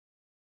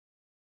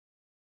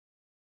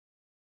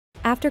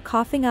After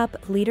coughing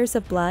up liters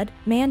of blood,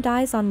 man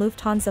dies on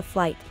Lufthansa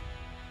flight.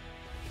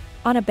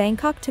 On a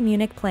Bangkok to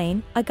Munich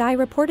plane, a guy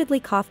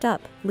reportedly coughed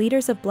up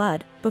liters of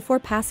blood before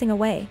passing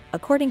away,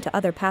 according to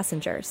other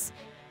passengers.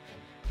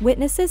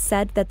 Witnesses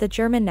said that the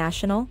German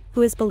national,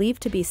 who is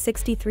believed to be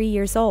 63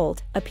 years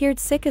old, appeared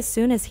sick as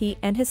soon as he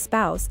and his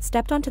spouse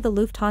stepped onto the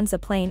Lufthansa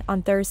plane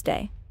on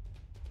Thursday.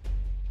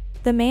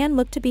 The man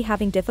looked to be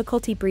having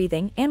difficulty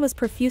breathing and was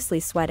profusely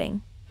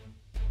sweating.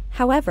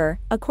 However,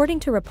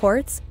 according to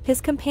reports, his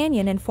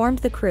companion informed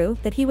the crew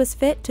that he was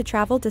fit to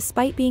travel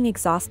despite being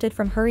exhausted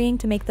from hurrying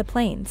to make the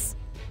planes.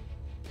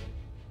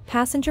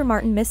 Passenger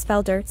Martin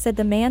Missfelder said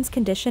the man's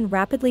condition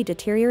rapidly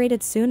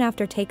deteriorated soon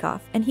after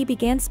takeoff and he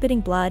began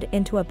spitting blood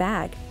into a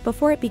bag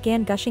before it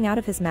began gushing out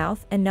of his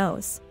mouth and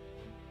nose.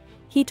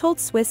 He told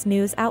Swiss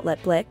news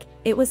outlet Blick,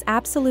 "It was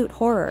absolute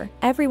horror,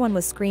 everyone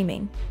was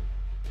screaming."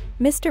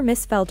 Mr.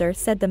 Missfelder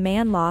said the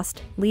man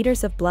lost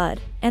liters of blood,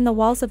 and the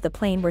walls of the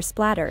plane were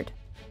splattered.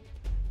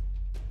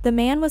 The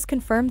man was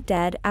confirmed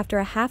dead after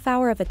a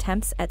half-hour of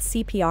attempts at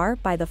CPR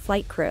by the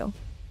flight crew.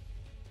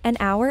 An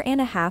hour and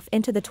a half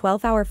into the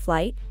 12-hour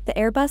flight, the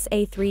Airbus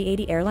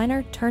A380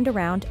 airliner turned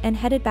around and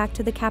headed back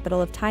to the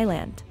capital of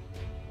Thailand.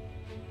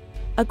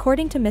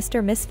 According to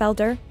Mr.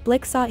 Missfelder,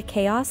 Blick saw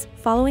chaos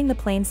following the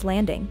plane's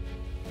landing.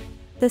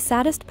 The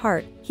saddest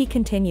part, he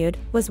continued,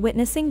 was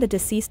witnessing the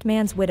deceased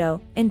man's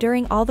widow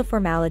enduring all the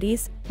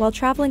formalities while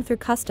traveling through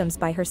customs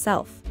by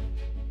herself.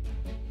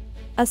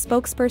 A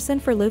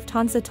spokesperson for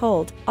Lufthansa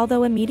told,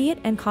 although immediate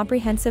and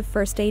comprehensive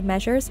first aid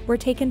measures were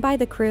taken by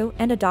the crew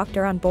and a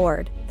doctor on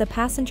board, the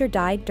passenger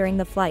died during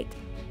the flight.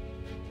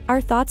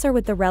 Our thoughts are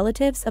with the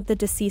relatives of the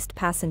deceased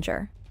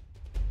passenger.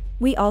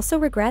 We also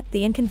regret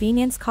the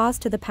inconvenience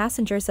caused to the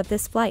passengers of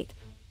this flight.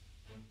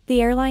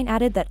 The airline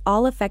added that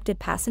all affected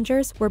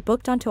passengers were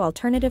booked onto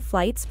alternative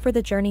flights for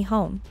the journey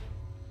home.